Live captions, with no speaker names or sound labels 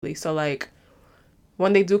literally. So like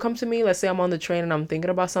when they do come to me, let's say I'm on the train and I'm thinking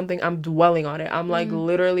about something, I'm dwelling on it. I'm like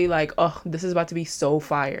literally like, oh, this is about to be so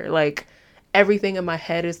fire. Like everything in my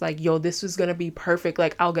head is like, yo, this is gonna be perfect.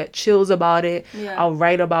 Like I'll get chills about it. I'll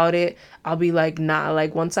write about it. I'll be like, nah,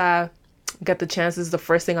 like once I get the chance, this is the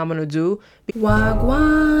first thing I'm gonna do.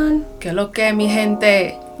 Wagwan. Que lo que, mi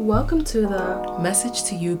gente? Welcome to the Message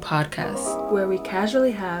to You podcast, where we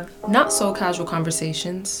casually have not so casual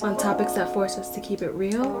conversations on topics that force us to keep it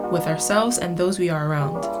real with ourselves and those we are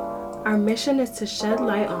around. Our mission is to shed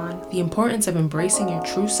light on the importance of embracing your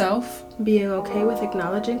true self, being okay with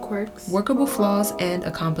acknowledging quirks, workable flaws, and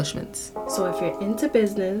accomplishments. So if you're into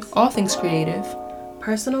business, all things creative,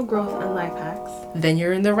 personal growth, and life hacks, then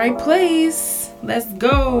you're in the right place. Let's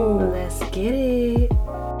go. Let's get it.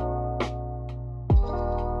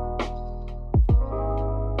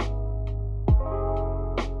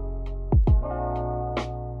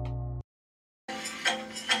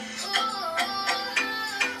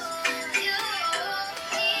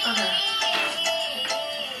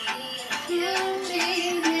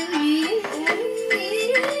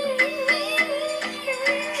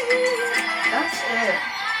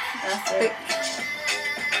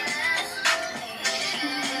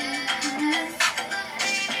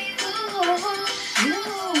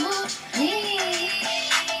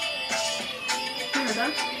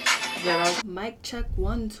 Mic check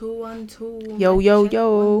 1 2 1 2. Yo yo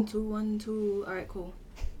yo. 1 2 1 2. All right, cool.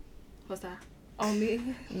 What's that? Oh,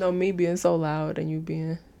 me? No, me being so loud and you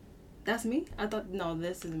being. That's me? I thought no.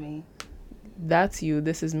 This is me. That's you.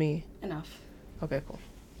 This is me. Enough. Okay, cool.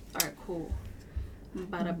 All right, cool.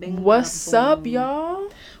 Bada bing, what's bada up, boom. y'all?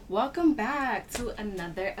 Welcome back to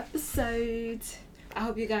another episode. I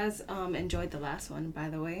hope you guys enjoyed the last one, by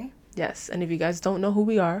the way. Yes, and if you guys don't know who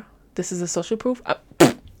we are, this is a social proof.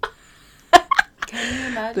 Can you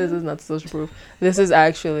imagine? This is not social proof. This is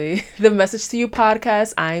actually the Message to You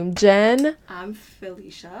podcast. I'm Jen. I'm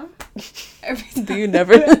Felicia. Do you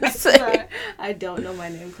never say? I don't know my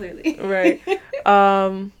name clearly. Right.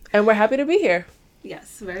 And we're happy to be here.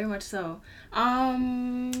 Yes, very much so.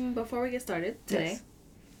 Before we get started today, yes.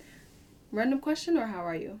 Random question or how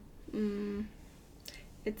are you?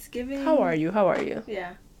 It's giving. How are you? How are you?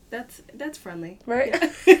 Yeah, that's friendly. Right.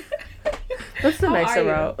 Yeah. That's the nicer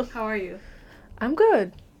route. How are you? I'm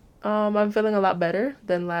good. I'm feeling a lot better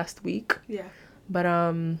than last week. Yeah. But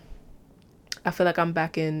I feel like I'm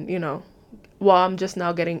back in, well, I'm just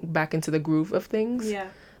now getting back into the groove of things. Yeah.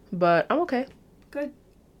 But I'm okay. Good.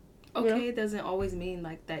 Okay doesn't always mean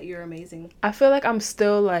like that you're amazing. I feel like I'm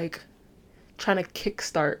still like trying to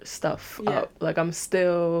kickstart stuff up. Like I'm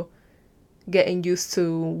still getting used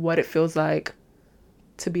to what it feels like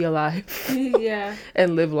to be alive. Yeah.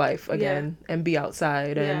 And live life again and be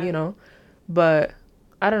outside and but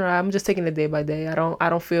I don't know, I'm just taking it day by day. I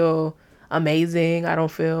don't feel amazing. I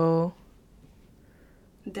don't feel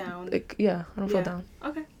down. Like, I don't feel down.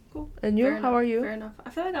 Okay, cool. And you? How are you? Fair enough. I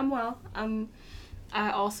feel like I'm well.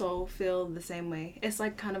 I also feel the same way. It's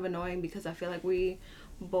like kind of annoying because I feel like we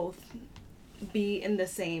both be in the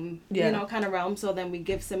same kind of realm, so then we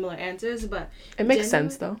give similar answers, but it makes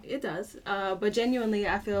sense though. It does. But genuinely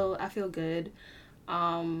I feel good.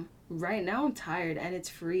 Right now I'm tired and it's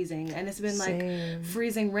freezing and it's been like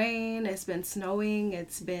freezing rain, it's been snowing,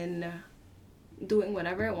 it's been doing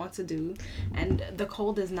whatever it wants to do, and the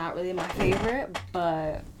cold is not really my favorite,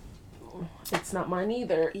 but it's not mine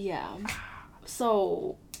either.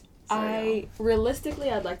 So realistically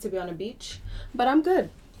I'd like to be on a beach, but I'm good.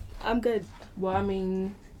 Well, I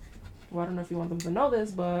mean, I don't know if you want them to know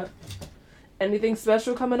this, but anything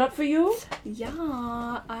special coming up for you?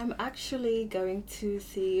 Yeah, I'm actually going to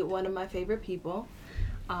see one of my favorite people,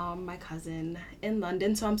 my cousin in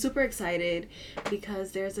London. So I'm super excited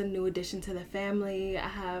because there's a new addition to the family. I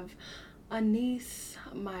have a niece,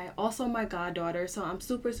 my goddaughter. So I'm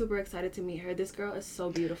super, super excited to meet her. This girl is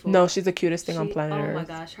so beautiful. No, she's the cutest thing on planet Earth. Oh my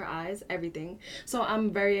gosh, her eyes, everything. So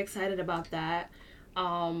I'm very excited about that.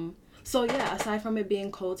 So yeah, aside from it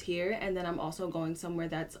being cold here, and then I'm also going somewhere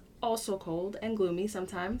that's also cold and gloomy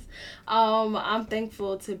sometimes, I'm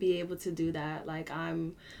thankful to be able to do that. Like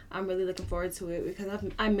I'm really looking forward to it because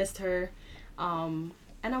I missed her, and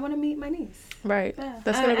I want to meet my niece. Right. Yeah.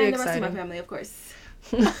 That's gonna be exciting. And the rest of my family, of course.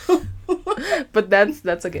 But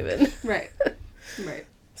that's a given. Right.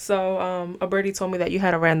 So a birdie told me that you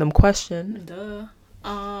had a random question. Duh.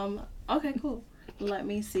 Okay, cool. Let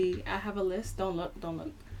me see. I have a list. Don't look.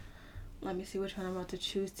 Let me see which one I'm about to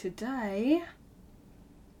choose today.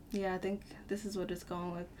 Yeah, I think this is what it's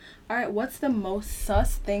going with. All right, what's the most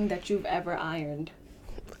sus thing that you've ever ironed?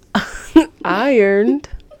 Ironed?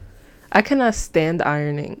 I cannot stand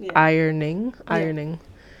ironing. Yeah. Ironing.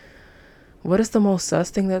 What is the most sus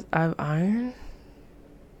thing that I've ironed?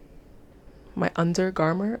 My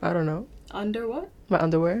undergarment? I don't know. Under what? My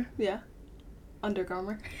underwear? Yeah.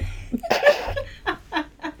 Undergarment.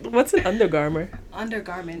 What's an undergarment?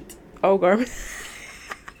 Undergarment. Oh, garment.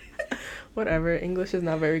 Whatever. English is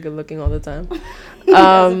not very good looking all the time. That's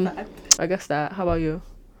a fact. I guess that. How about you?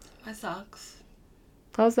 My socks.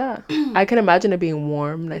 How's that? I can imagine it being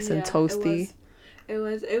warm, nice and Yeah, toasty. it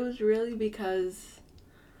was really because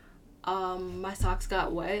my socks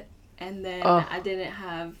got wet, and then Oh, I didn't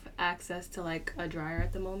have access to like a dryer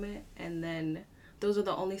at the moment, and then those are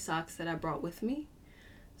the only socks that I brought with me.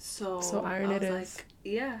 so So iron I it was is. like,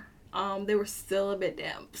 yeah. They were still a bit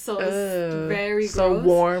damp, so it was Ugh. very So gross.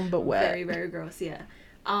 warm but wet. Very, very gross, yeah.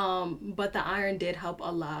 But the iron did help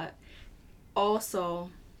a lot. Also,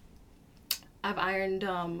 I've ironed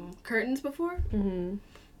curtains before. Hmm.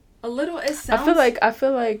 A little. I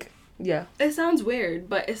feel like, yeah, It sounds weird,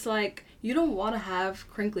 but it's like you don't want to have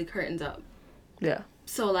crinkly curtains up. yeah.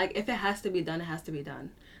 So like if it has to be done, it has to be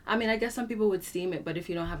done. I mean, I guess some people would steam it, but if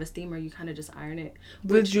you don't have a steamer, you kind of just iron it.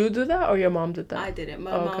 Did you do that or your mom did that? I did it.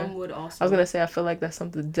 My Oh, okay. mom would I also. was gonna say I feel like that's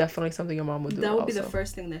definitely something your mom would do. That would be the also.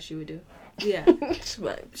 first thing that she would do. Yeah. She's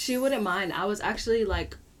like, She wouldn't mind. I was actually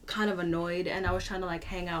like kind of annoyed, and I was trying to like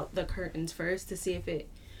hang out the curtains first to see if it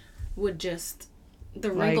would just the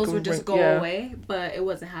wrinkles would just go yeah. away, but it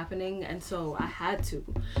wasn't happening, and so I had to.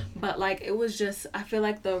 But like it was just I feel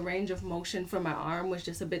like the range of motion from my arm was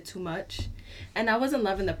just a bit too much, and I wasn't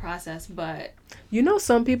loving the process. But You know,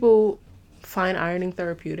 some people find ironing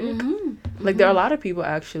therapeutic. Like there are a lot of people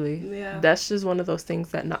actually. Yeah. That's just one of those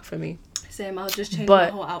things that not for me. same, I'll just change my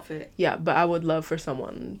But whole outfit. yeah, but I would love for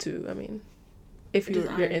someone to. I mean, if Just you're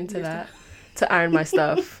iron into your that, stuff. to iron my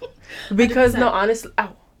stuff, because no, 100%. honestly,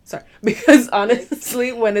 ow, sorry. Because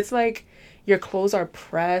honestly, when it's like your clothes are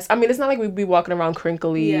pressed, I mean, it's not like we'd be walking around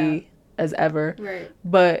crinkly Yeah. as ever, Right.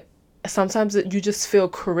 but sometimes you just feel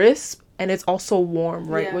crisp and it's also warm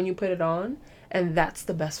right Yeah. when you put it on. And that's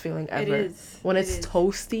the best feeling ever. is. When It it's is.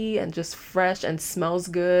 toasty and just fresh and smells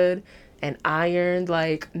good and ironed,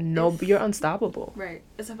 like, no, It's- you're unstoppable. Right.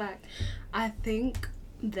 It's a fact. I think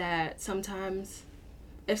that sometimes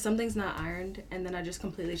if something's not ironed and then I just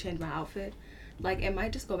completely change my outfit, like it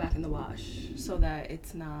might just go back in the wash so that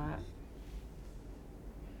it's not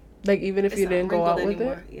Like, even if it's you not didn't go wrinkled out with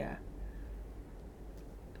anymore. it. Yeah.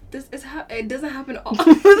 This is how it doesn't happen all.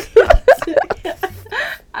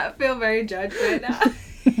 I feel very judged right now.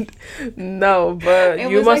 No, but It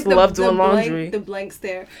you was must like love doing laundry. The blank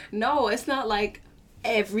stare. No, it's not like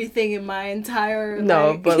everything in my entire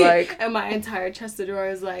No, but, like- and my entire chest of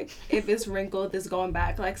drawers, like if it's wrinkled, it's going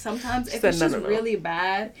back. Like sometimes if Said it's no, just no, no. really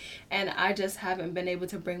bad and I just haven't been able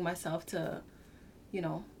to bring myself to,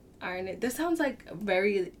 iron it. This sounds like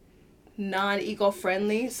very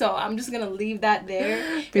non-eco-friendly, so I'm just gonna leave that there.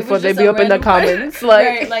 It Before was they just be a up in the random question. comments, like-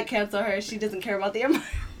 Right, like cancel her. She doesn't care about the environment.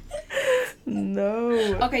 No.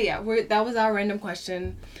 Okay, yeah, that was our random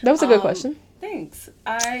question. That was a good question. Thanks.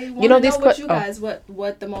 I want You know, to know these what que- you guys,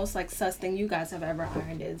 what the most like sus thing you guys have ever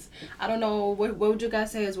ironed is. I don't know, what would you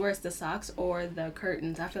guys say is worse, the socks or the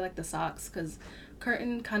curtains? I feel like the socks, because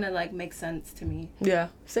curtain kind of like makes sense to me. Yeah,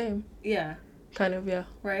 same. Yeah, Kind of, yeah.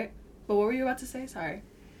 right? But what were you about to say? Sorry.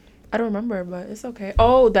 I don't remember, but it's okay.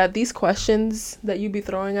 Oh, that these questions that you be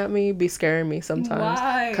throwing at me be scaring me sometimes.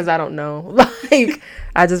 Why? Because I don't know. Like,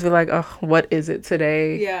 I just be like, oh, what is it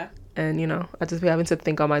today? Yeah, And, I just be having to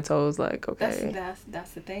think on my toes, like, okay.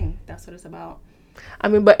 that's the thing. That's what it's about. I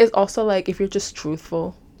mean, but it's also like, if you're just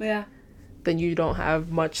truthful, Yeah. then you don't have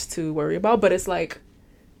much to worry about. But it's like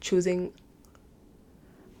choosing.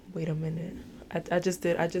 Wait a minute. I just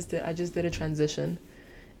did a transition.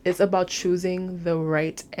 It's about choosing the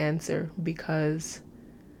right answer because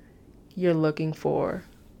you're looking for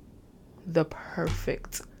the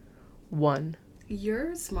perfect one.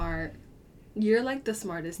 You're smart. You're like the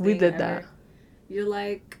smartest thing We did ever. that. You're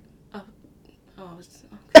like, oh,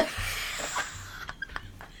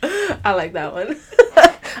 I like that one.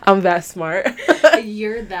 I'm that smart.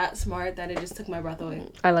 you're that smart that it just took my breath away.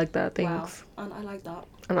 I like that. Thanks. Wow. And I like that.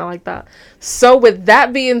 And I like that. So with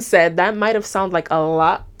that being said, that might have sounded like a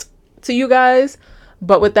lot to you guys.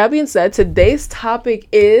 But with that being said, today's topic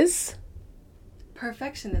is,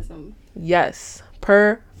 Perfectionism. yes,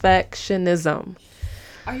 perfectionism.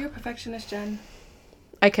 Are you a perfectionist, Jen?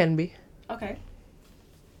 I can be. Okay.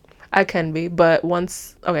 I can be. But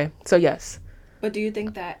once, okay, so yes. But do you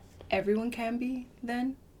think that everyone can be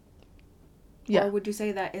then? Yeah. Or would you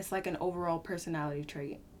say that it's like an overall personality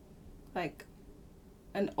trait? Like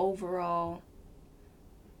an overall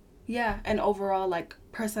like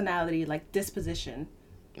personality, like disposition.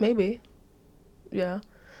 Maybe. Yeah.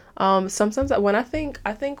 Sometimes when I think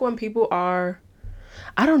when people are,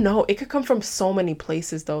 I don't know, it could come from so many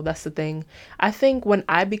places though. That's the thing. I think when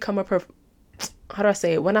I become how do I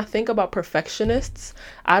say it? When I think about perfectionists,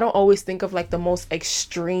 I don't always think of like the most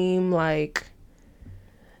extreme, like,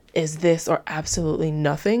 is this or absolutely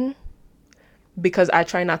nothing, because I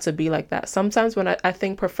try not to be like that. Sometimes when I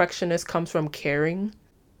think perfectionist comes from caring.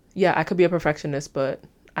 Yeah, I could be a perfectionist, but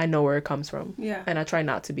I know where it comes from. Yeah. And I try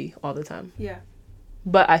not to be all the time. Yeah.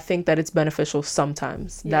 But I think that it's beneficial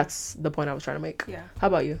sometimes. Yeah. That's the point I was trying to make. Yeah. How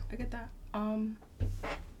about you? I get that.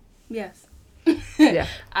 Yes. Yeah.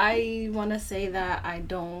 I want to say that I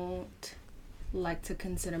don't like to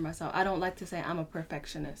consider myself. I don't like to say I'm a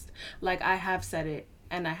perfectionist. Like, I have said it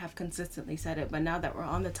and I have consistently said it, but now that we're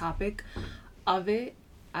on the topic of it,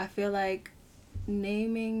 I feel like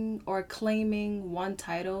naming or claiming one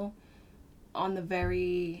title on the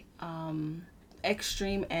very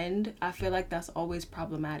extreme end, I feel like that's always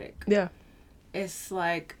problematic. Yeah. It's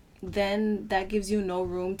like, then that gives you no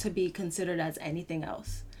room to be considered as anything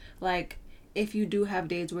else. Like, if you do have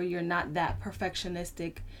days where you're not that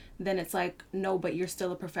perfectionistic, then it's like, no, but you're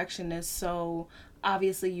still a perfectionist, so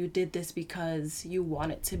obviously you did this because you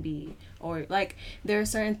want it to be. Or like, there are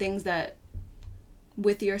certain things that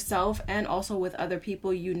with yourself and also with other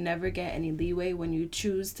people, you never get any leeway when you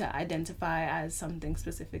choose to identify as something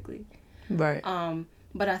specifically. Right.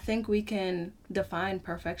 But I think we can define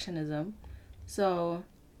perfectionism. So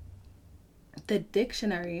the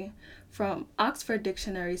dictionary from Oxford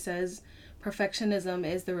Dictionary says perfectionism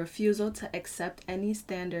is the refusal to accept any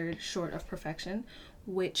standard short of perfection,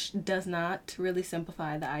 which does not really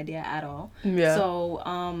simplify the idea at all. Yeah. So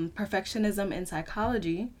perfectionism in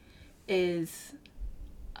psychology is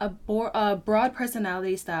a broad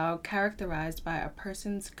personality style characterized by a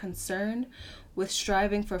person's concern with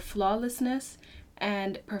striving for flawlessness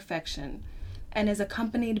and perfection, and is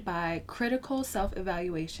accompanied by critical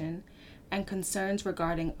self-evaluation and concerns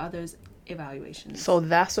regarding others' evaluations. So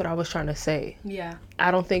that's what I was trying to say. Yeah. I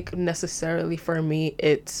don't think necessarily for me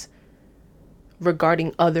it's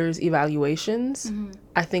regarding others' evaluations. Mm-hmm.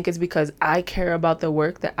 I think it's because I care about the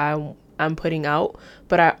work that I'm putting out,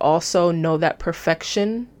 but I also know that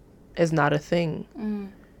perfection is not a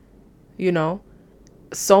thing. You know?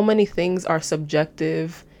 So many things are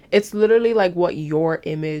subjective. It's literally like what your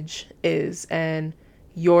image is and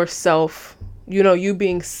yourself, you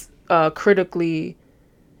being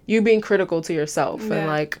you being critical to yourself. Yeah. And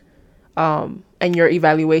like and your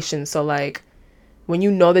evaluation. So like when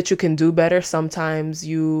you know that you can do better, sometimes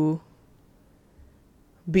you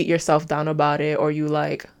beat yourself down about it, or you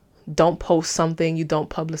like don't post something, you don't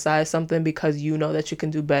publicize something because you know that you can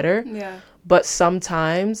do better. Yeah. But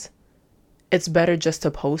sometimes it's better just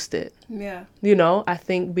to post it. Yeah. I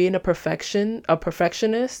think being a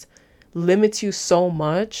perfectionist limits you so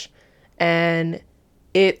much, and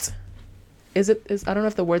I don't know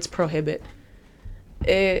if the word's prohibit.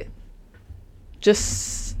 It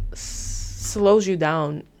just slows you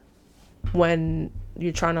down when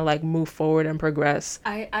you're trying to like move forward and progress.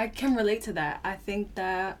 I can relate to that. I think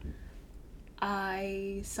that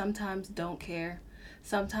I sometimes don't care.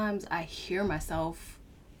 Sometimes I hear myself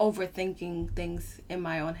overthinking things in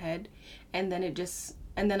my own head, and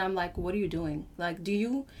then I'm like, what are you doing? Like, do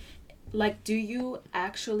you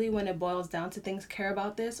actually, when it boils down to things, care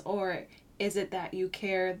about this, or is it that you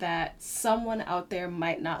care that someone out there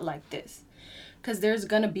might not like this? Because there's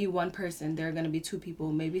gonna be one person, there are gonna be two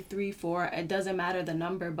people, maybe 3, 4, it doesn't matter the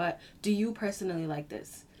number, but do you personally like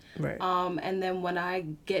this? Right. And then when I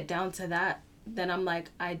get down to that, then I'm like,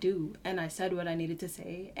 I do, and I said what I needed to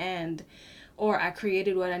say, or I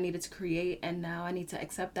created what I needed to create, and now I need to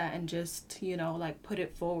accept that and just, like, put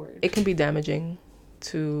it forward. It can be damaging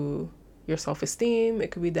to your self-esteem.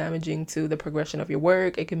 It could be damaging to the progression of your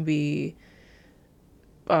work. It can be,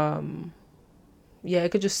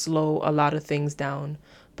 it could just slow a lot of things down.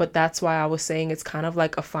 But that's why I was saying it's kind of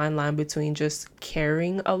like a fine line between just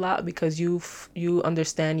caring a lot because you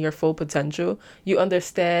understand your full potential. You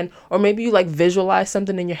understand, or maybe you like visualize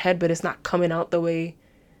something in your head, but it's not coming out the way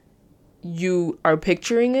you are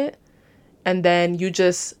picturing it, and then you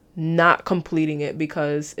just not completing it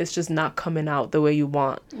because it's just not coming out the way you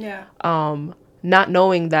want. Yeah. Not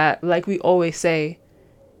knowing that, like we always say,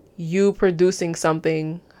 you producing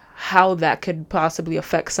something, how that could possibly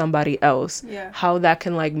affect somebody else. Yeah. How that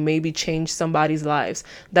can like maybe change somebody's lives.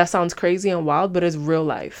 That sounds crazy and wild, but it's real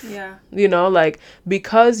life. Yeah. Like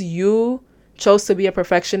because you chose to be a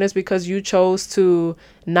perfectionist, because you chose to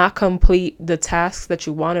not complete the tasks that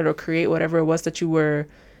you wanted or create whatever it was that you were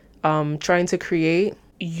trying to create,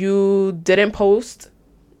 you didn't post,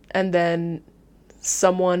 and then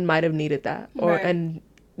someone might have needed that, or Right. and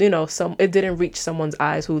it didn't reach someone's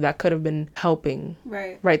eyes who that could have been helping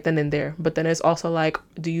Right. right then and there. But then it's also like,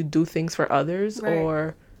 do you do things for others, Right.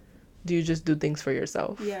 or do you just do things for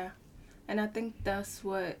yourself? Yeah. And I think that's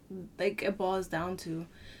what, like, it boils down to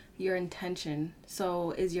your intention.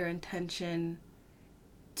 So is your intention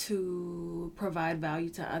to provide value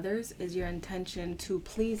to others? Is your intention to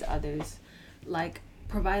please others? Like,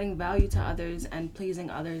 providing value to others and pleasing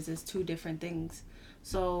others is two different things.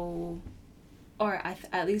 So, or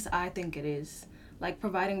at least I think it is. Like,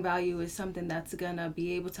 providing value is something that's gonna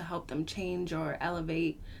be able to help them change or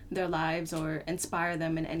elevate their lives or inspire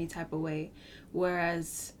them in any type of way.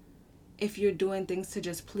 Whereas if you're doing things to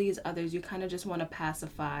just please others, you kind of just want to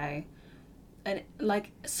pacify and,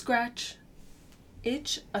 like,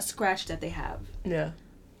 itch a scratch that they have. Yeah.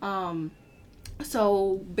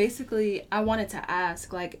 So basically, I wanted to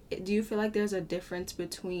ask, like, do you feel like there's a difference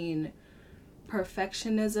between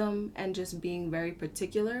perfectionism and just being very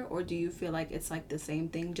particular, or do you feel like it's like the same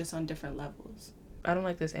thing just on different levels? I don't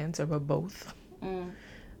like this answer, but both.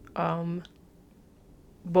 Mm.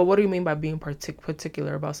 But what do you mean by being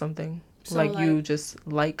particular about something? So, Like, like, you just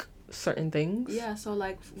like certain things? yeah, so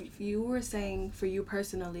like you were saying, for you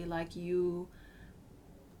personally, like, you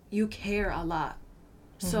care a lot.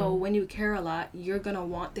 So when you care a lot, you're going to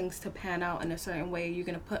want things to pan out in a certain way. You're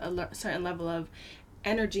going to put a certain level of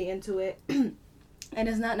energy into it. And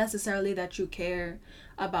it's not necessarily that you care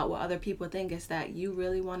about what other people think. It's that you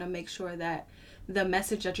really want to make sure that the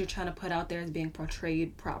message that you're trying to put out there is being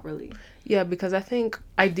portrayed properly. Yeah, because I think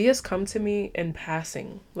ideas come to me in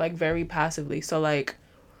passing, like very passively. So, like,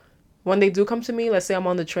 when they do come to me, let's say I'm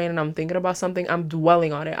on the train and I'm thinking about something, I'm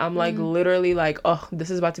dwelling on it. I'm like literally like, oh,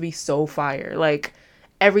 this is about to be so fire. Like,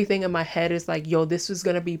 everything in my head is like, yo, this is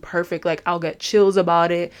gonna be perfect. Like, I'll get chills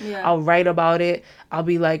about it. Yeah. I'll write about it. I'll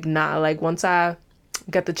be like, nah, like, once I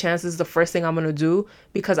get the chance, this is the first thing I'm gonna do,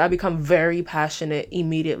 because I become very passionate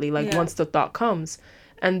immediately, like, Yeah. once the thought comes.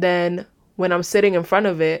 And then when I'm sitting in front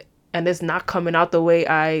of it and it's not coming out the way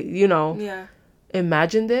I, Yeah.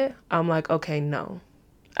 imagined it, I'm like, okay, no.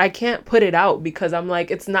 I can't put it out because I'm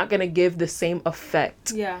like, it's not gonna give the same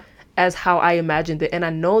effect Yeah. as how I imagined it. And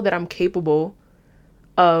I know that I'm capable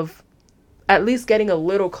of at least getting a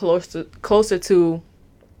little closer to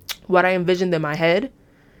what I envisioned in my head.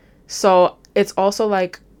 So it's also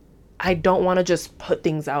like, I don't want to just put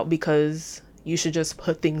things out because you should just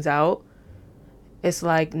put things out. It's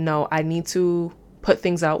like, no, I need to put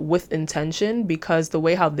things out with intention, because the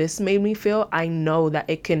way how this made me feel, I know that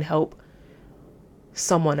it can help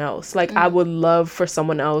someone else. Like, I would love for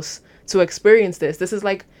someone else to experience this. This is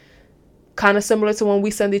like kind of similar to when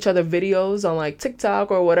we send each other videos on like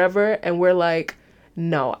TikTok or whatever, and we're like,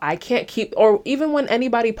 no, I can't keep, or even when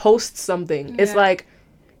anybody posts something, it's Yeah. like,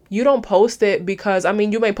 you don't post it because, I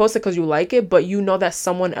mean, you may post it because you like it, but you know that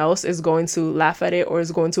someone else is going to laugh at it or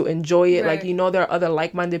is going to enjoy it. Right. Like, you know, there are other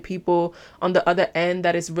like-minded people on the other end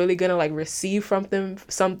that is really gonna like receive from them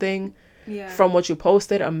something Yeah. from what you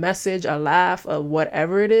posted, a message, a laugh, a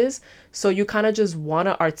whatever it is. So you kind of just want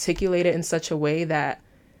to articulate it in such a way that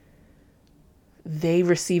they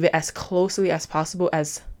receive it as closely as possible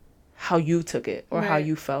as how you took it or how Right.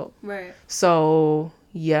 you felt. Right. So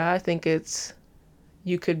yeah, I think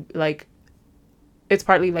you could like, it's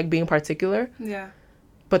partly like being particular, Yeah.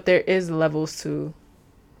 but there is levels to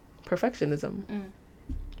perfectionism.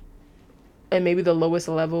 And maybe the lowest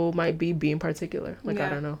level might be being particular. Like, I Yeah.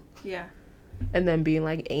 don't know. Yeah. And then being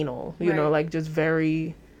like anal, you know, Right. like just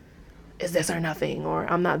very, is this or nothing, or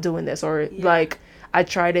I'm not doing this, or Yeah. like, I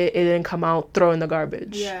tried it, it didn't come out, throw in the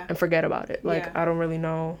garbage Yeah. and forget about it. Like, Yeah. I don't really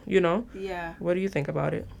know, you know? Yeah. What do you think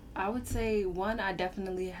about it? I would say, one, I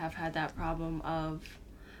definitely have had that problem of,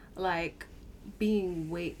 like,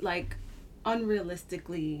 being like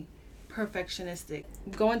unrealistically perfectionistic.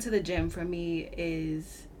 Going to the gym for me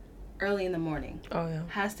is early in the morning. Oh, yeah.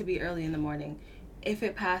 Has to be early in the morning. If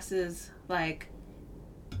it passes 8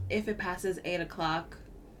 o'clock,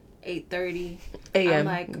 8:30 AM, I'm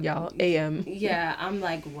like, y'all, AM. yeah, I'm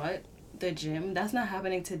like, what? The gym? That's not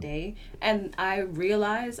happening today. And I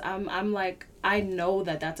realize I'm like, I know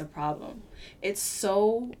that that's a problem. It's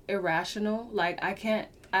so irrational. Like,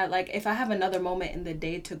 like, if I have another moment in the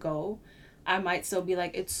day to go, I might still be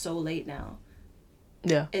like, it's so late now.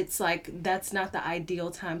 Yeah. It's like, that's not the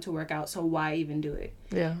ideal time to work out, so why even do it?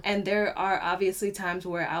 Yeah. And there are obviously times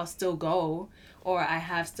where I'll still go, or I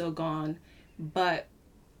have still gone, but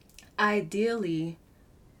ideally,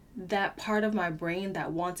 that part of my brain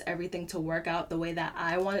that wants everything to work out the way that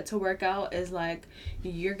I want it to work out is like,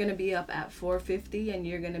 you're gonna be up at 4:50 and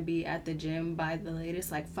you're gonna be at the gym by the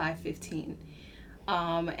latest like 5:15.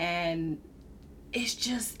 And it's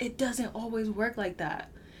just, it doesn't always work like that.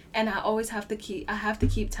 And I have to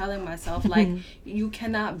keep telling myself, like, you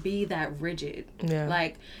cannot be that rigid. Yeah.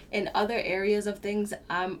 Like, in other areas of things,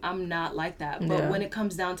 I'm not like that. But Yeah. when it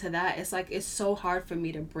comes down to that, it's like, it's so hard for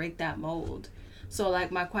me to break that mold. So,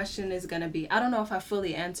 like, my question is going to be, I don't know if I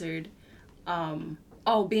fully answered,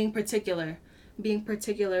 being particular. Being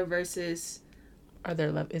particular versus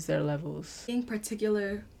Is there levels? being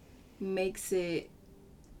particular makes it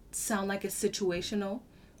sound like it's situational,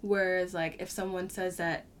 whereas like if someone says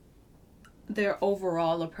that they're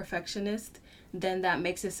overall a perfectionist, then that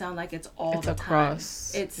makes it sound like it's all It's the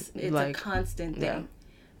across, time. It's like, a constant thing. yeah.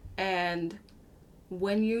 And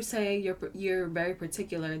when you say you're very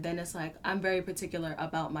particular, then it's like, I'm very particular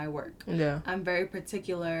about my work. Yeah. I'm very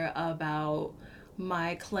particular about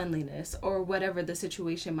my cleanliness or whatever the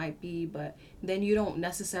situation might be, but then you don't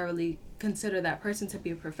necessarily consider that person to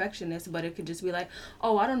be a perfectionist, but it could just be like,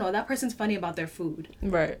 oh, I don't know, that person's funny about their food.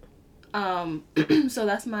 Right. So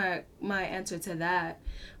that's my answer to that.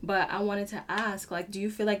 But I wanted to ask, like, do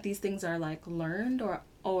you feel like these things are like learned,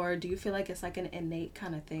 or do you feel like it's like an innate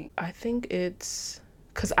kind of thing? I think it's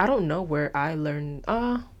because I don't know where I learned.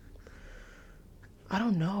 I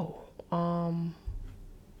don't know.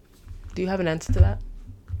 Do you have an answer to that?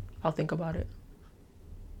 I'll think about it.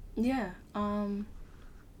 Yeah.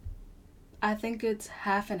 I think it's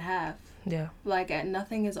half and half. Yeah. Like,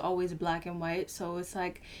 nothing is always black and white, so it's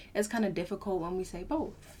like, it's kind of difficult when we say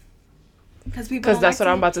both. Because that's what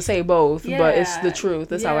I'm about to say, both. Yeah, but it's the truth.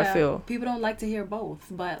 That's how I feel. People don't like to hear both,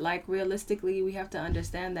 but like, realistically, we have to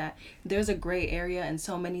understand that there's a gray area in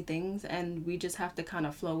so many things, and we just have to kind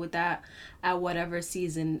of flow with that at whatever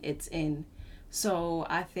season it's in. So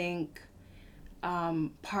I think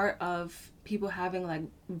part of people having like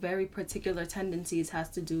very particular tendencies has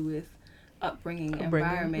to do with upbringing,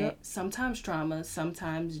 environment, yep. Sometimes trauma,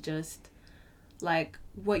 sometimes just like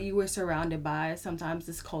what you were surrounded by, sometimes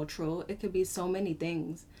it's cultural, it could be so many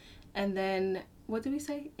things. And then what did we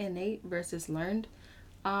say, innate versus learned?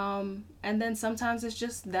 And then sometimes it's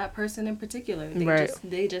just that person in particular,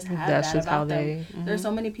 they just have That's that just about how them. There's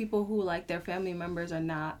so many people who like their family members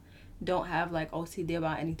don't have like OCD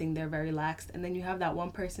about anything, they're very laxed, and then you have that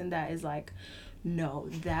one person that is like, no,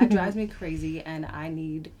 that drives me crazy, and I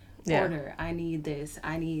need order, I need this,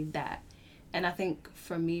 I need that. And I think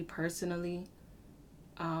for me personally,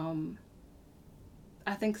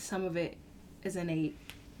 I think some of it is innate.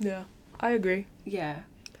 Yeah, I agree. Yeah,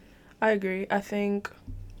 I agree. I think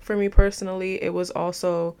for me personally, it was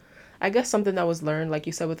also, I guess, something that was learned, like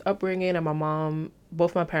you said, with upbringing and my mom,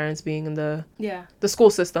 both my parents being in the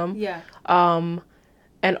school system. Yeah.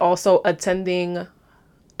 And also attending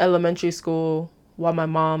elementary school while my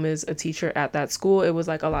mom is a teacher at that school. It was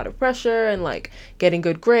like a lot of pressure and like getting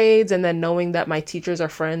good grades, and then knowing that my teachers are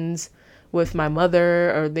friends with my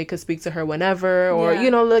mother, or they could speak to her whenever, or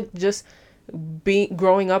like just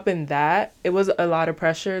growing up in that, it was a lot of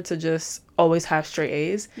pressure to just always have straight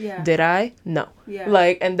A's. Yeah. Did I? No. Yeah.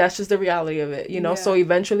 Like, and that's just the reality of it, So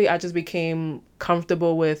eventually I just became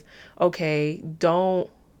comfortable with, okay, don't,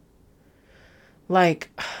 like,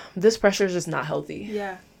 this pressure is just not healthy.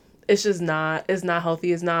 Yeah. It's just not, it's not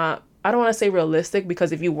healthy. It's not, I don't want to say realistic,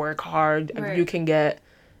 because if you work hard, you can get,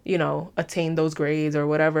 attain those grades or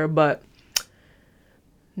whatever, but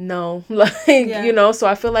no, so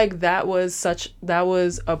I feel like that was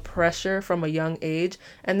a pressure from a young age,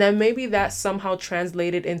 and then maybe that somehow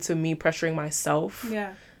translated into me pressuring myself.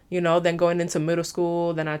 Yeah. Then going into middle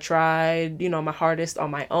school, then I tried, my hardest on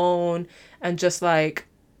my own, and just like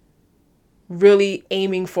really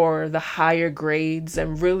aiming for the higher grades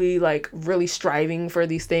and really striving for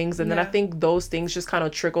these things. And then I think those things just kind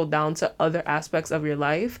of trickle down to other aspects of your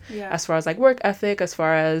life, as far as like work ethic, as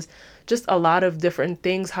far as just a lot of different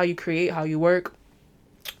things, how you create, how you work.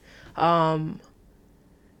 But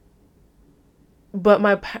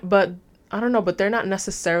I don't know, but they're not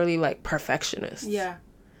necessarily like perfectionists. Yeah.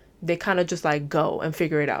 They kind of just like go and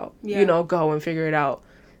figure it out. Go and figure it out.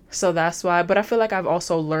 So that's why, but I feel like I've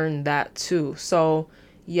also learned that too. So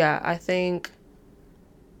yeah, I think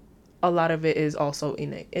a lot of it is also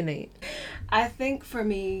innate. I think for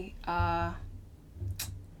me, the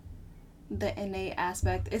innate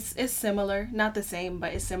aspect is similar, not the same,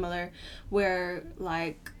 but it's similar, where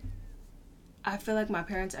like I feel like my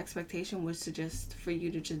parents' expectation was for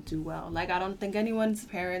you to just do well. Like, I don't think anyone's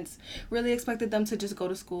parents really expected them to just go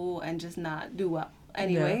to school and just not do well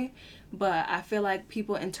anyway. But I feel like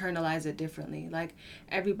people internalize it differently. Like,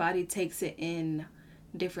 everybody takes it in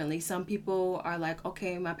differently. Some people are like,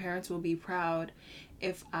 okay, my parents will be proud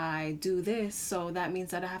if I do this, so that means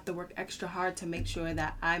that I have to work extra hard to make sure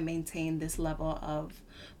that I maintain this level of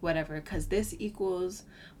whatever, because this equals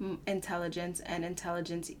intelligence, and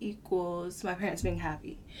intelligence equals my parents being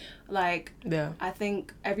happy. Like, Yeah. I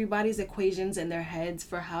think everybody's equations in their heads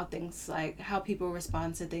for how things, like how people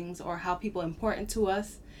respond to things, or how people important to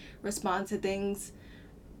us respond to things,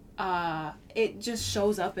 it just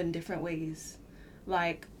shows up in different ways.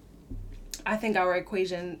 Like, I think our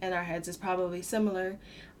equation in our heads is probably similar.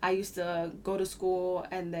 I used to go to school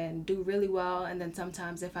and then do really well, and then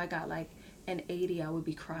sometimes if I got like an 80, I would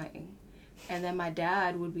be crying. And then my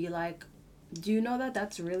dad would be like, "Do you know that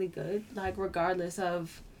that's really good? Like, regardless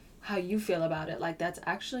of how you feel about it, like, that's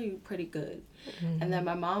actually pretty good." Mm-hmm. And then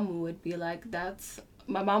my mom would be like,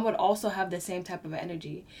 my mom would also have the same type of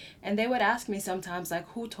energy. And they would ask me sometimes, like,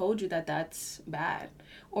 who told you that that's bad?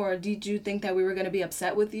 Or did you think that we were going to be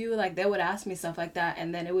upset with you? Like, they would ask me stuff like that.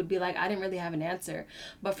 And then it would be like, I didn't really have an answer.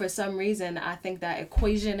 But for some reason, I think that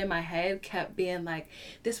equation in my head kept being like,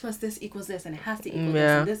 this plus this equals this, and it has to equal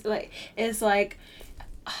this. And this, like, it's like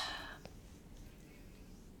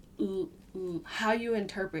how you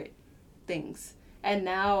interpret things. And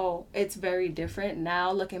now it's very different.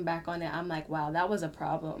 Now looking back on it, I'm like, wow, that was a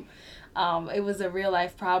problem. It was a real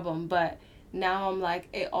life problem. But now I'm like,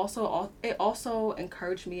 it also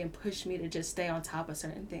encouraged me and pushed me to just stay on top of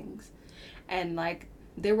certain things. And like,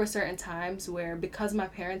 there were certain times where, because my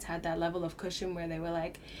parents had that level of cushion where they were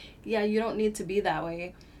like, yeah, you don't need to be that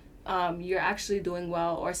way. You're actually doing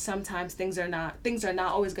well. Or sometimes things are not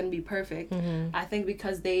always going to be perfect. Mm-hmm. I think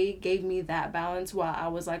because they gave me that balance while I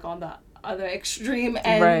was like on the other extreme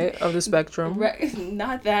end, right, of the spectrum. Right,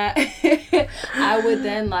 not that. I would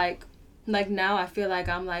then like now I feel like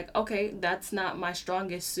I'm like, okay, that's not my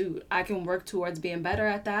strongest suit. I can work towards being better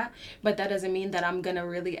at that, but that doesn't mean that I'm gonna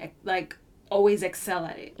really like always excel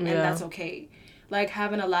at it. And that's okay. Like,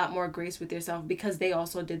 having a lot more grace with yourself, because they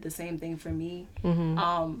also did the same thing for me.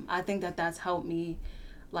 Mm-hmm. I think that that's helped me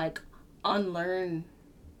like unlearn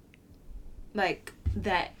like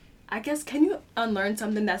that. I guess, can you unlearn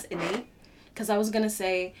something that's innate? Because I was going to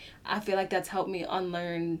say, I feel like that's helped me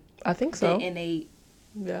unlearn, I think so, the innate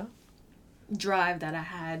drive that I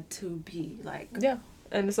had to be like. Yeah.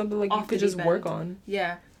 And it's something like you could just work on.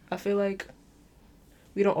 Yeah. I feel like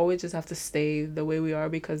we don't always just have to stay the way we are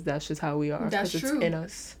because that's just how we are. That's true. It's in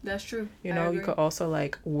us. That's true. You know, you could also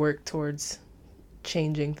like work towards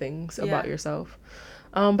changing things about yourself.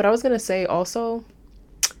 But I was going to say also,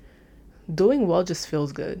 doing well just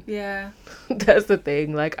feels good. Yeah. That's the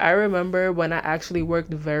thing. Like, I remember when I actually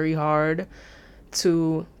worked very hard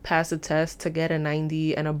to pass a test to get a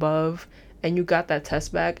 90 and above, and you got that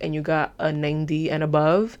test back and you got a 90 and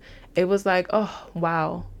above, it was like, oh,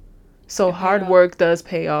 wow. So hard work does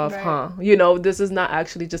pay off, right? Huh? You know, this is not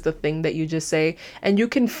actually just a thing that you just say. And you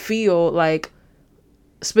can feel like,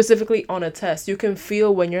 specifically on a test, you can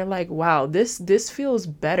feel when you're like, wow, this feels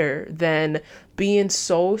better than being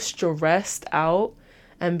so stressed out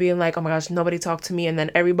and being like, oh my gosh, nobody talked to me. And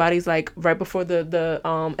then everybody's like, right before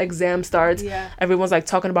the exam starts, everyone's like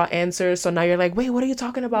talking about answers. So now you're like, wait, what are you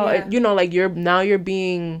talking about? Yeah. You know, like you're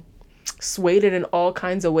being swayed in all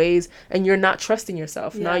kinds of ways, and you're not trusting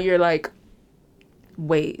yourself. Now you're like,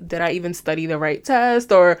 wait, did I even study the right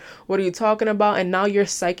test? Or what are you talking about? And now you're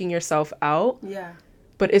psyching yourself out. Yeah.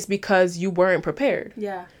 But it's because you weren't prepared.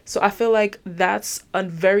 Yeah. So I feel like that's a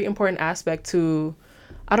very important aspect to,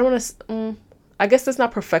 I don't want to, I guess that's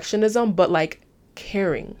not perfectionism, but like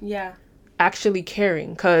caring. Yeah. Actually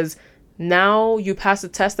caring. Because now you pass the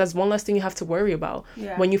test, that's one less thing you have to worry about.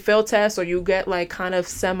 Yeah. When you fail tests or you get like kind of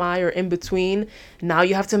semi or in between, now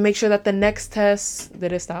you have to make sure that the next test,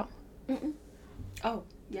 did it stop? Mm-mm. Oh,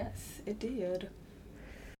 yes, it did.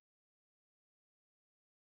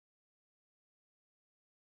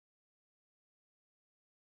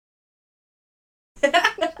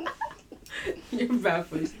 You're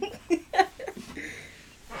baffled.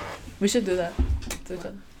 We should do that to each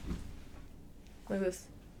other. Like this.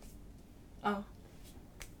 Oh.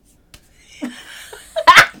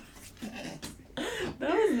 That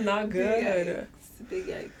was not good. Big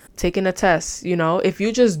yikes. Taking a test, you know, if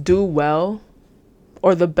you just do well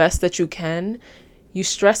or the best that you can, you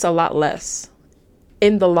stress a lot less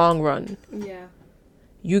in the long run. Yeah.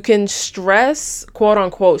 You can stress, quote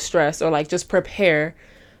unquote stress, or like just prepare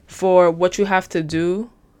for what you have to do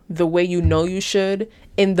the way you know you should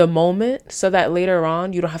in the moment, so that later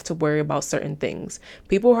on you don't have to worry about certain things.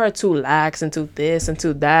 People who are too lax and too this and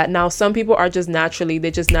too that. Now, some people are just naturally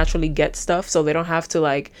get stuff, so they don't have to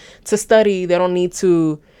like to study. They don't need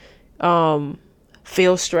to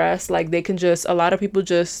feel stressed. Like they can just, a lot of people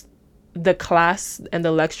just, the class and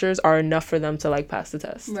the lectures are enough for them to like pass the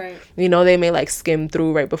test. Right. You know, they may like skim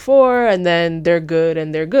through right before and then they're good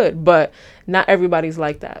and they're good, but not everybody's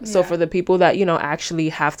like that. Yeah. So for the people that, you know, actually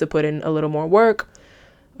have to put in a little more work,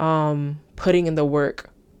 putting in the work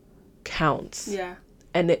counts. Yeah.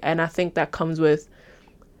 And I think that comes with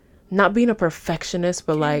not being a perfectionist,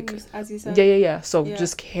 but caring, like, as you said. Yeah. So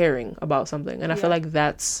just caring about something. And I feel like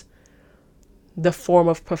that's the form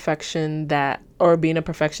of perfection that, or being a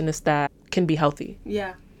perfectionist that can be healthy.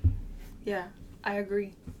 Yeah, I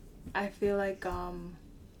agree. I feel like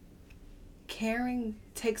caring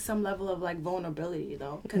takes some level of like vulnerability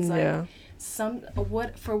though, because like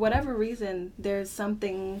for whatever reason there's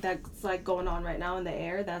something that's like going on right now in the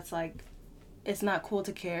air that's like it's not cool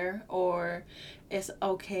to care, or it's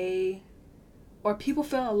okay, or people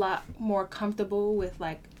feel a lot more comfortable with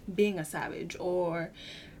like being a savage or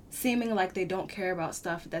seeming like they don't care about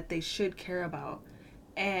stuff that they should care about.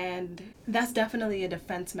 And that's definitely a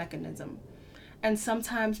defense mechanism. And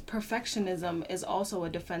sometimes perfectionism is also a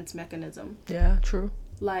defense mechanism. Yeah, true.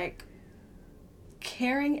 Like,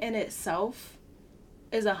 caring in itself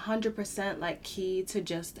is 100% like key to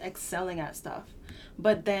just excelling at stuff.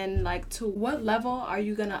 But then, like, to what level are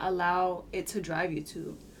you gonna allow it to drive you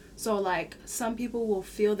to? So, like, some people will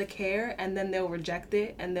feel the care and then they'll reject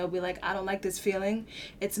it and they'll be like, I don't like this feeling.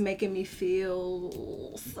 It's making me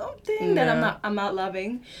feel something that I'm not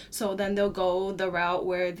loving. So then they'll go the route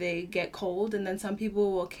where they get cold, and then some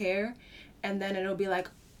people will care and then it'll be like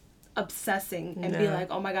obsessing and be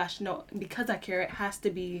like, oh my gosh, no, because I care, it has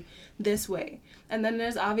to be this way. And then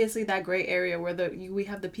there's obviously that gray area where we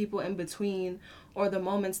have the people in between, or the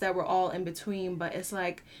moments that we're all in between. But it's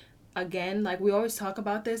like, again, like we always talk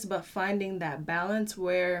about this, but finding that balance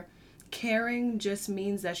where caring just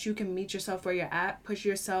means that you can meet yourself where you're at, push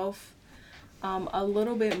yourself a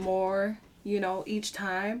little bit more, you know, each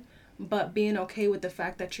time, but being okay with the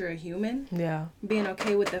fact that you're a human. Yeah. Being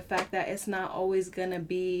okay with the fact that it's not always gonna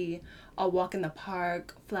be a walk in the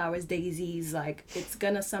park, flowers, daisies. Like, it's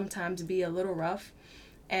gonna sometimes be a little rough.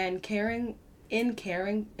 And caring,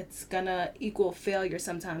 it's gonna equal failure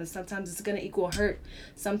sometimes. Sometimes it's gonna equal hurt.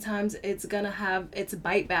 Sometimes it's gonna have its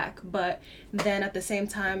bite back. But then at the same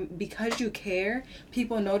time, because you care,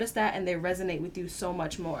 people notice that and they resonate with you so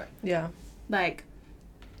much more. Yeah. Like,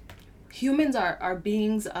 humans are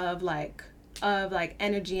beings of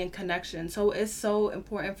energy and connection. So it's so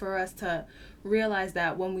important for us to realize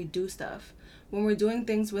that when we do stuff, when we're doing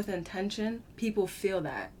things with intention, people feel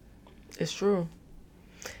that. It's true.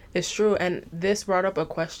 It's true. And this brought up a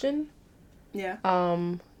question. Yeah.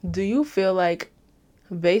 Do you feel like,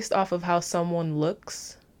 based off of how someone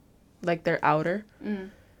looks, like their outer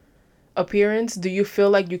appearance, do you feel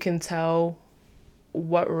like you can tell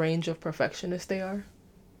what range of perfectionist they are?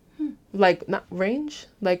 Like, not range,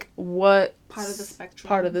 like what part of the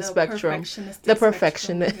spectrum. The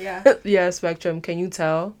perfectionist. Yeah. Yeah, spectrum. Can you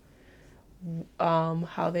tell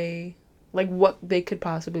how they, like, what they could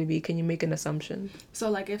possibly be? Can you make an assumption?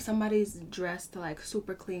 So like if somebody's dressed like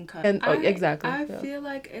super clean cut, and exactly, I feel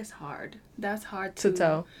like it's hard. That's hard to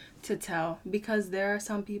tell because there are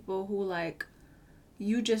some people who, like,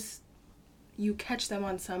 you catch them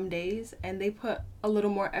on some days and they put a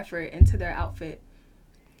little more effort into their outfit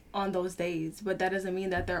on those days, but that doesn't mean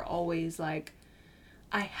that they're always like,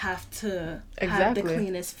 I have to have the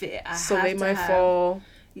cleanest fit. So they might fall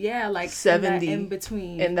like 70 in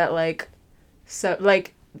between, in that like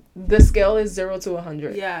the scale is 0 to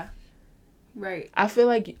 100. Yeah, right. I feel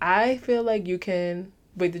like you can.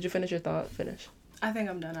 Wait, did you finish your thought? Finish. I think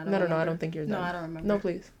I'm done. No, I don't think you're done. No, I don't remember. No,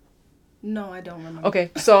 please. No, I don't remember.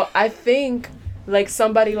 Okay, so I think like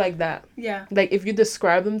somebody like that. Yeah. Like if you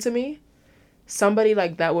describe them to me, somebody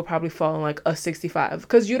like that would probably fall in like a 65,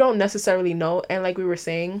 because you don't necessarily know. And like we were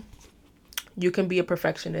saying, you can be a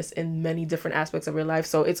perfectionist in many different aspects of your life.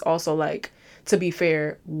 So it's also like, to be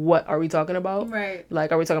fair, what are we talking about? Right.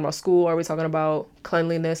 Like, are we talking about school? Are we talking about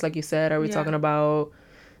cleanliness, like you said? Are we talking about,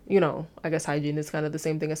 you know, I guess hygiene is kind of the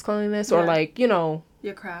same thing as cleanliness, or like, you know,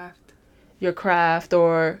 your craft,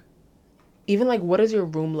 or even like, what does your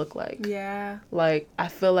room look like? Yeah. Like, I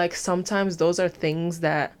feel like sometimes those are things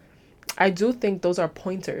that I do think those are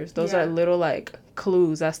pointers. Those are little like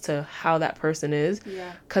clues as to how that person is.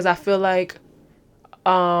 Yeah. Because I feel like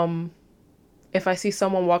if I see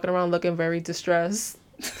someone walking around looking very distressed,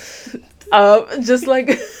 just like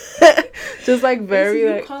very,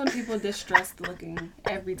 like, calling people distressed looking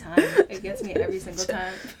every time. It gets me every single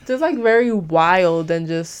time. Just like very wild and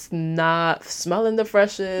just not smelling the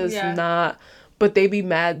freshest, but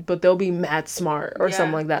they'll be mad smart or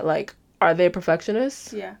something like that. Like, Are they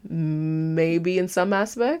perfectionists? Yeah. Maybe in some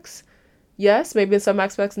aspects. Yes, maybe in some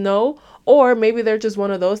aspects, no. Or maybe they're just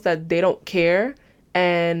one of those that they don't care,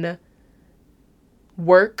 and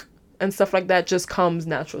work and stuff like that just comes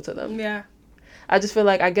natural to them. Yeah. I just feel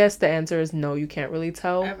like, I guess the answer is no, you can't really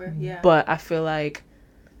tell. Ever. Yeah. But I feel like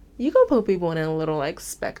you could put people in a little like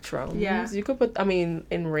spectrums. Yeah. You could put, I mean,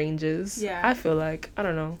 in ranges. Yeah. I feel like, I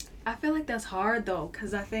don't know. I feel like that's hard though,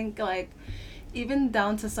 because I think like even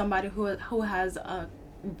down to somebody who has a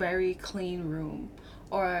very clean room,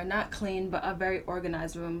 or not clean but a very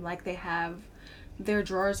organized room, like they have their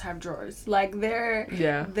drawers have drawers, like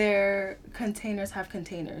their containers have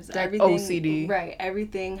containers, Like everything OCD. right,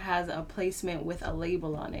 everything has a placement with a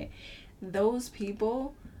label on it. Those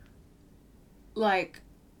people, like,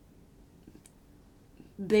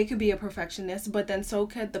 they could be a perfectionist, but then so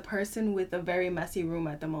could the person with a very messy room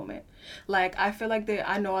at the moment. Like, I feel like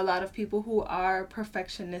I know a lot of people who are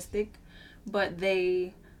perfectionistic, but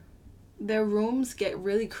their rooms get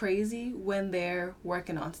really crazy when they're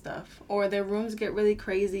working on stuff, or their rooms get really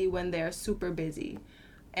crazy when they're super busy.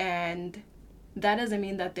 And that doesn't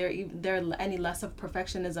mean that they're any less of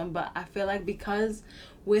perfectionism, but I feel like because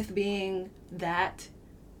with being that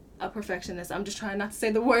a perfectionist, I'm just trying not to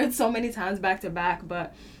say the word so many times back to back,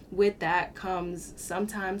 but with that comes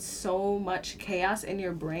sometimes so much chaos in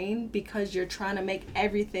your brain because you're trying to make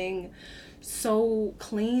everything so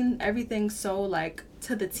clean, everything so like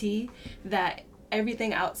to the T, that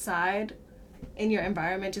everything outside in your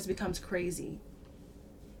environment just becomes crazy.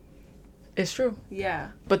 It's true. Yeah.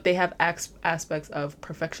 But they have aspects of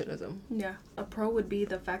perfectionism. Yeah. A pro would be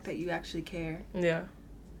the fact that you actually care. Yeah.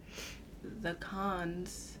 The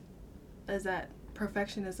cons is that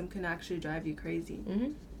perfectionism can actually drive you crazy.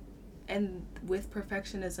 Mm-hmm. And with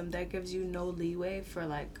perfectionism, that gives you no leeway for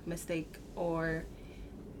like mistake, or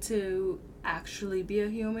to actually be a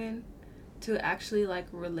human, to actually like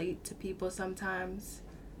relate to people sometimes.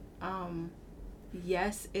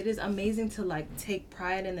 Yes, it is amazing to like take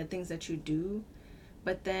pride in the things that you do,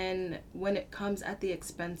 but then when it comes at the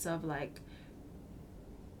expense of like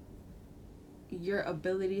your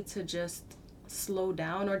ability to just slow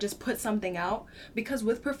down or just put something out, because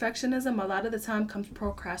with perfectionism a lot of the time comes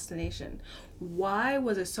procrastination. Why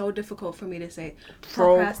was it so difficult for me to say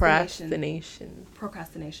procrastination?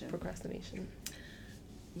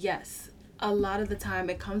 Yes, a lot of the time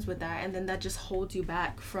it comes with that, and then that just holds you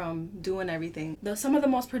back from doing everything. Some of the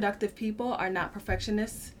most productive people are not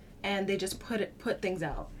perfectionists, and they just put things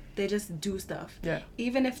out. They just do stuff. Yeah.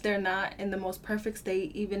 Even if they're not in the most perfect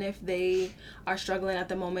state, even if they are struggling at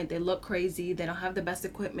the moment, they look crazy, they don't have the best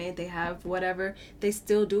equipment, they have whatever, they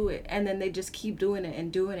still do it. And then they just keep doing it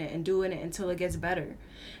and doing it and doing it until it gets better.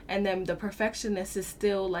 And then the perfectionist is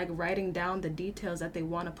still like writing down the details that they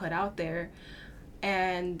want to put out there.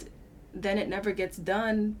 And then it never gets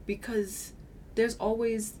done because there's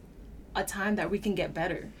always a time that we can get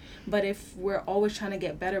better. But if we're always trying to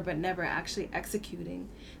get better but never actually executing,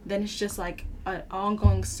 then it's just like an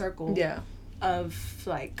ongoing circle of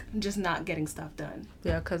like just not getting stuff done.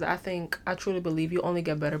 Yeah, because I truly believe you only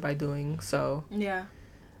get better by doing so. Yeah.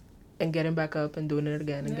 And getting back up and doing it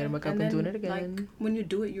again, and getting back up and doing it again. Like, when you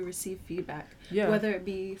do it, you receive feedback. Yeah. Whether it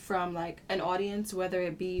be from like an audience, whether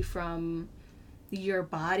it be from your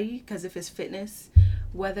body, because if it's fitness,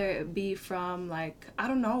 whether it be from like, I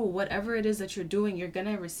don't know, whatever it is that you're doing, you're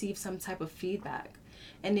gonna receive some type of feedback.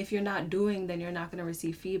 And if you're not doing, then you're not gonna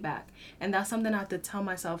receive feedback. And that's something I have to tell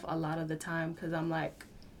myself a lot of the time, because I'm like,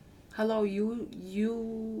 hello,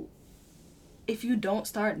 you if you don't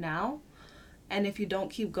start now, and if you don't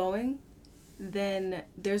keep going, then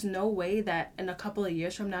there's no way that in a couple of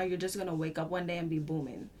years from now you're just gonna wake up one day and be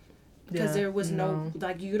booming. Because there was no,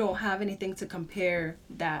 like, you don't have anything to compare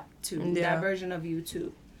that to, that version of you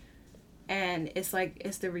to. And it's like,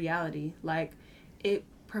 it's the reality. Like,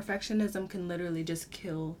 perfectionism can literally just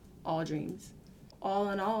kill all dreams. All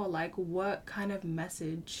in all, like, what kind of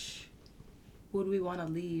message would we want to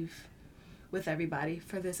leave with everybody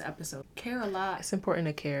for this episode? Care a lot. It's important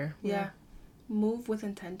to care. Yeah. Move with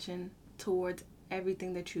intention towards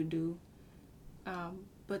everything that you do.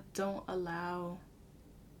 But don't allow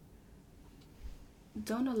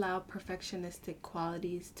perfectionistic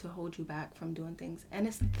qualities to hold you back from doing things. And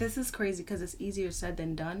this is crazy because it's easier said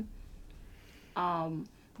than done.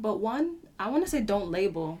 But one, I want to say don't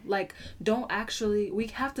label. Like, we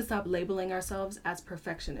have to stop labeling ourselves as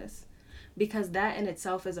perfectionists, because that in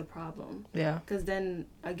itself is a problem. Yeah. Because then,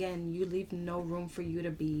 again, you leave no room for you to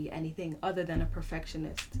be anything other than a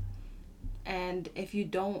perfectionist. And if you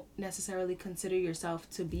don't necessarily consider yourself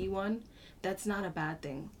to be one, that's not a bad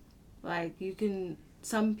thing. Like,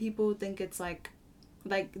 some people think it's like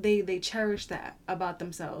Like they cherish that about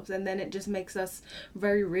themselves, and then it just makes us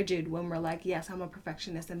very rigid when we're like, yes, I'm a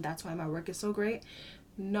perfectionist and that's why my work is so great.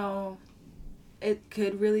 No, it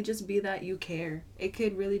could really just be that you care. It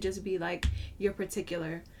could really just be like you're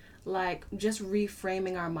particular. Like just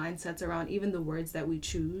reframing our mindsets around even the words that we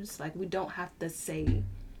choose. Like we don't have to say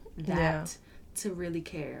that to really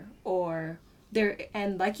care. Or there,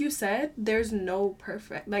 and like you said, there's no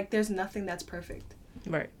perfect, like there's nothing that's perfect.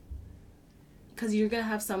 Right. Because you're gonna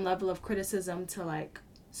have some level of criticism to like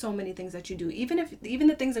so many things that you do, even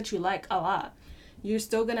the things that you like a lot, you're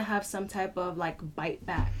still gonna have some type of like bite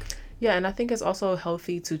back. Yeah, and I think it's also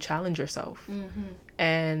healthy to challenge yourself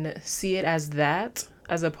and see it as that,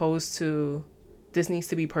 as opposed to this needs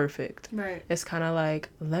to be perfect. Right. It's kind of like,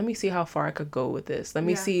 let me see how far I could go with this. Let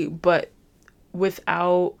me see, but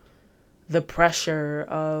without the pressure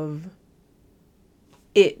of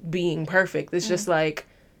it being perfect. It's just like,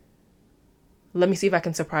 let me see if I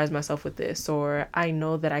can surprise myself with this, or I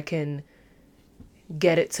know that I can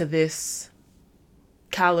get it to this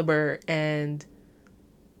caliber, and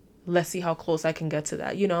let's see how close I can get to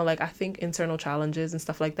that. You know, like I think internal challenges and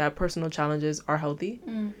stuff like that, personal challenges are healthy.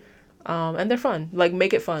 And they're fun. Like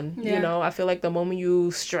make it fun. You know, I feel like the moment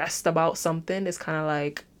you stressed about something, it's kind of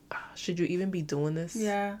like, should you even be doing this?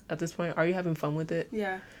 At this point, are you having fun with it?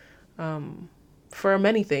 For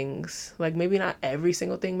many things, like maybe not every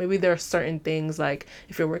single thing. Maybe there are certain things, like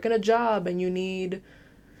if you're working a job and you need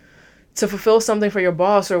to fulfill something for your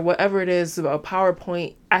boss or whatever it is, a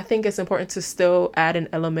PowerPoint, I think it's important to still add an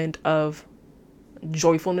element of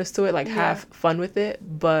joyfulness to it, like have fun with it,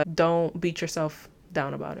 but don't beat yourself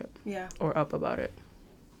down about it. Or up about it.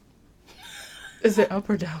 Is it up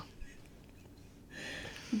or down?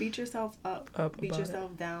 Beat yourself up. Beat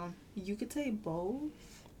yourself it. Down. You could say both.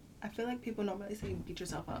 I feel like people normally say beat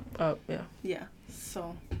yourself up. Up, yeah. Yeah.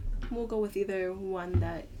 So we'll go with either one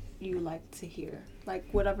that you like to hear. Like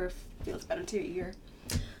whatever feels better to your ear,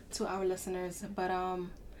 to our listeners. But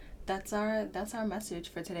that's our message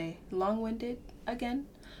for today. Long-winded again.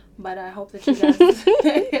 But I hope that you guys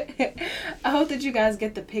I hope that you guys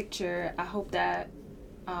get the picture. I hope that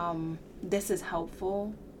this is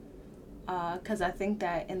helpful. Because I think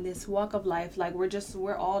that in this walk of life, like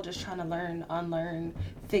we're all just trying to learn, unlearn,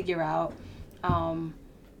 figure out, and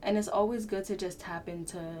it's always good to just tap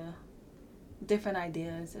into different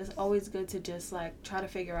ideas. It's always good to just like try to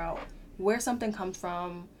figure out where something comes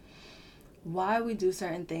from, why we do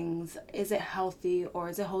certain things. Is it healthy or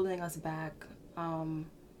is it holding us back?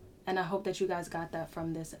 And I hope that you guys got that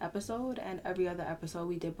from this episode and every other episode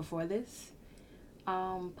we did before this.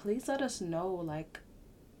 Please let us know, like,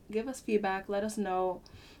 give us feedback. Let us know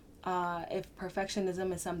if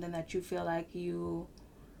perfectionism is something that you feel like you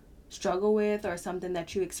struggle with, or something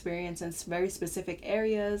that you experience in very specific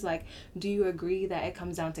areas. Like, do you agree that it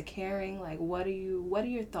comes down to caring? Like, what are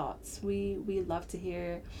your thoughts? We love to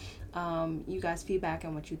hear you guys' feedback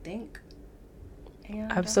and what you think.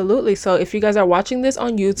 And, absolutely. So if you guys are watching this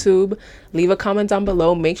on YouTube, leave a comment down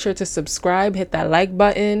below. Make sure to subscribe, hit that like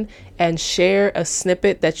button, and share a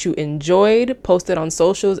snippet that you enjoyed. Post it on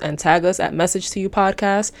socials and tag us at Message to You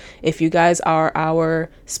Podcast. If you guys are our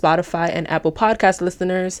Spotify and Apple Podcast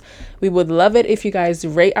listeners, we would love it if you guys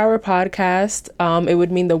rate our podcast. It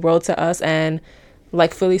would mean the world to us. And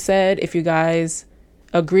like Philly said, if you guys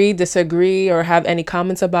agree, disagree, or have any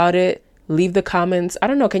comments about it, leave the comments. I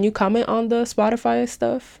don't know. Can you comment on the Spotify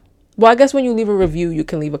stuff? Well, I guess when you leave a review, you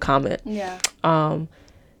can leave a comment. Yeah.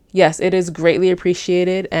 Yes, it is greatly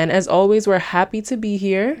appreciated. And as always, we're happy to be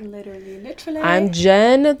here. Literally. I'm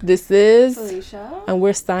Jen. This is Felicia. And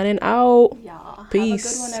we're signing out. Yeah.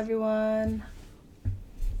 Peace. Have a good one, everyone.